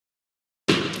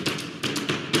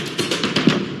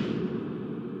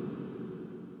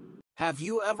Have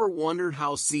you ever wondered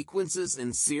how sequences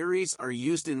and series are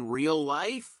used in real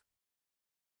life?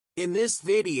 In this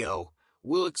video,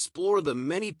 we'll explore the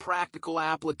many practical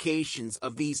applications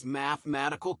of these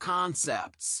mathematical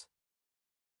concepts.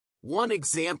 One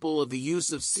example of the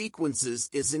use of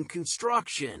sequences is in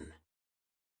construction.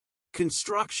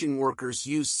 Construction workers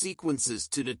use sequences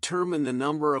to determine the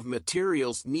number of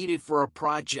materials needed for a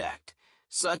project,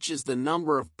 such as the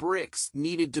number of bricks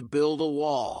needed to build a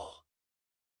wall.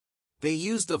 They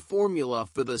use the formula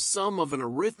for the sum of an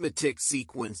arithmetic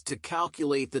sequence to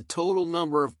calculate the total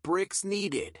number of bricks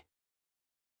needed.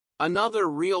 Another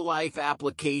real-life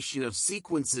application of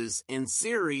sequences and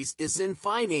series is in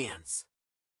finance.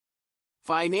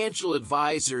 Financial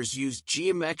advisors use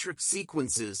geometric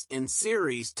sequences and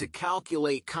series to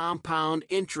calculate compound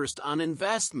interest on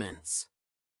investments.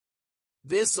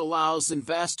 This allows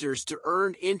investors to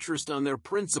earn interest on their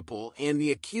principal and the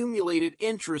accumulated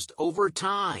interest over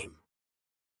time.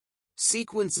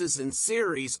 Sequences and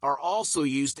series are also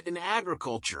used in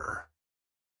agriculture.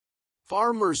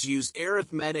 Farmers use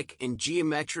arithmetic and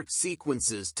geometric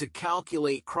sequences to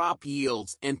calculate crop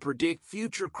yields and predict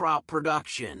future crop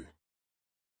production.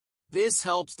 This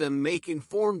helps them make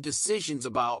informed decisions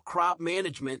about crop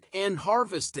management and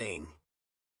harvesting.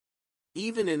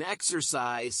 Even in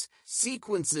exercise,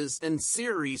 sequences and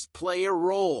series play a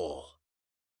role.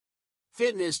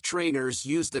 Fitness trainers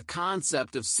use the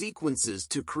concept of sequences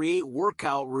to create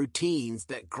workout routines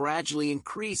that gradually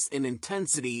increase in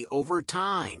intensity over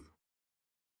time.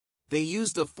 They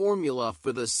use the formula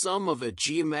for the sum of a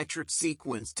geometric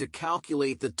sequence to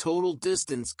calculate the total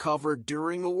distance covered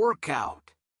during a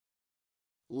workout.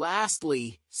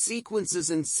 Lastly, sequences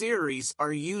and series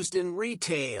are used in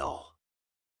retail.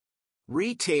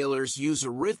 Retailers use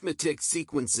arithmetic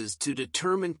sequences to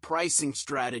determine pricing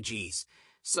strategies,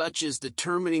 such as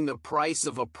determining the price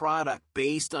of a product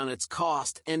based on its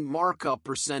cost and markup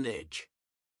percentage.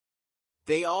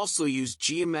 They also use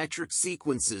geometric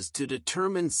sequences to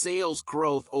determine sales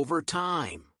growth over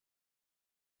time.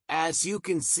 As you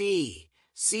can see,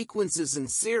 sequences and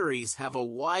series have a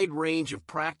wide range of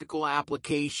practical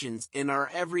applications in our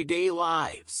everyday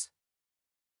lives.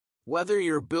 Whether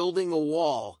you're building a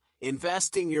wall,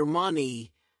 investing your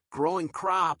money, growing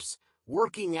crops,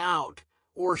 working out,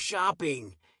 or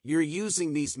shopping, you're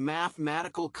using these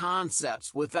mathematical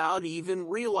concepts without even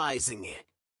realizing it.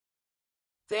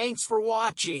 Thanks for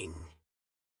watching.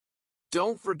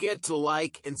 Don't forget to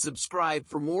like and subscribe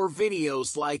for more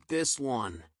videos like this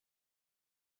one.